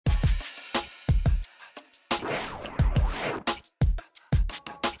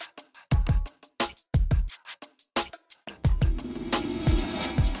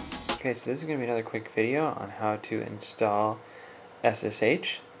Okay, so this is going to be another quick video on how to install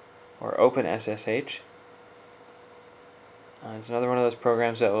SSH or OpenSSH. It's another one of those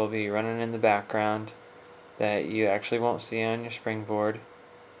programs that will be running in the background that you actually won't see on your Springboard.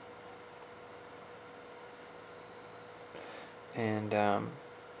 And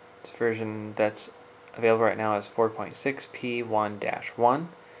this version that's available right now is 4.6p1-1.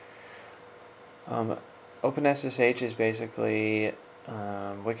 OpenSSH is basically,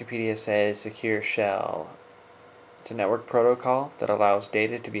 Wikipedia says, secure shell. It's a network protocol that allows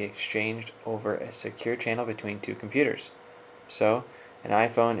data to be exchanged over a secure channel between two computers. So an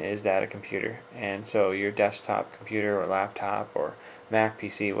iPhone is that a computer, and so your desktop computer or laptop or Mac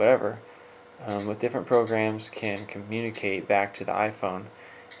PC, whatever, with different programs can communicate back to the iPhone,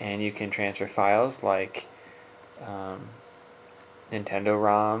 and you can transfer files like Nintendo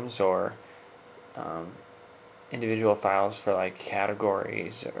ROMs or individual files for like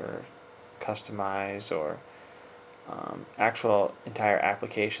categories or customize, or actual entire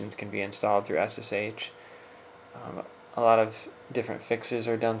applications can be installed through SSH. A lot of different fixes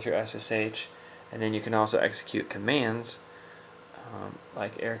are done through SSH, and then you can also execute commands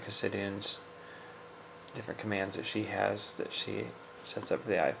like Erica Sidun's different commands that she has that she sets up for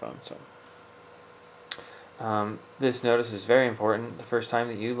the iPhone. So this notice is very important. The first time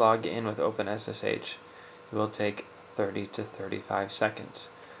that you log in with OpenSSH, it will take 30 to 35 seconds,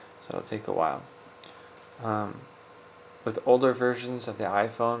 so it'll take a while. With older versions of the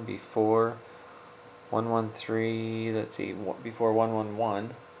iPhone before 113, before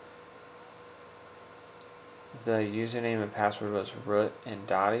 111, the username and password was root and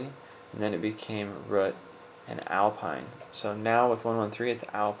Dottie, and then it became root and Alpine. So now with 113, it's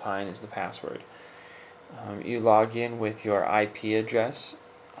Alpine is the password. You log in with your IP address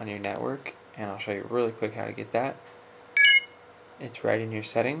on your network, and I'll show you really quick how to get that. It's right in your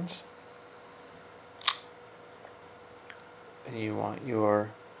settings, and you want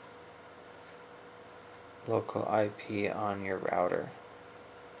your local IP on your router.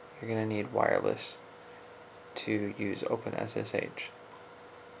 You're going to need wireless to use OpenSSH.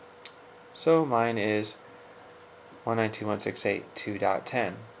 So mine is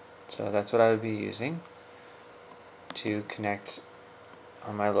 192.168.2.10. So that's what I would be using to connect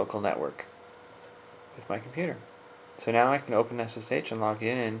on my local network with my computer. So now I can open SSH and log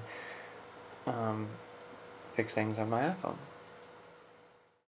in and fix things on my iPhone.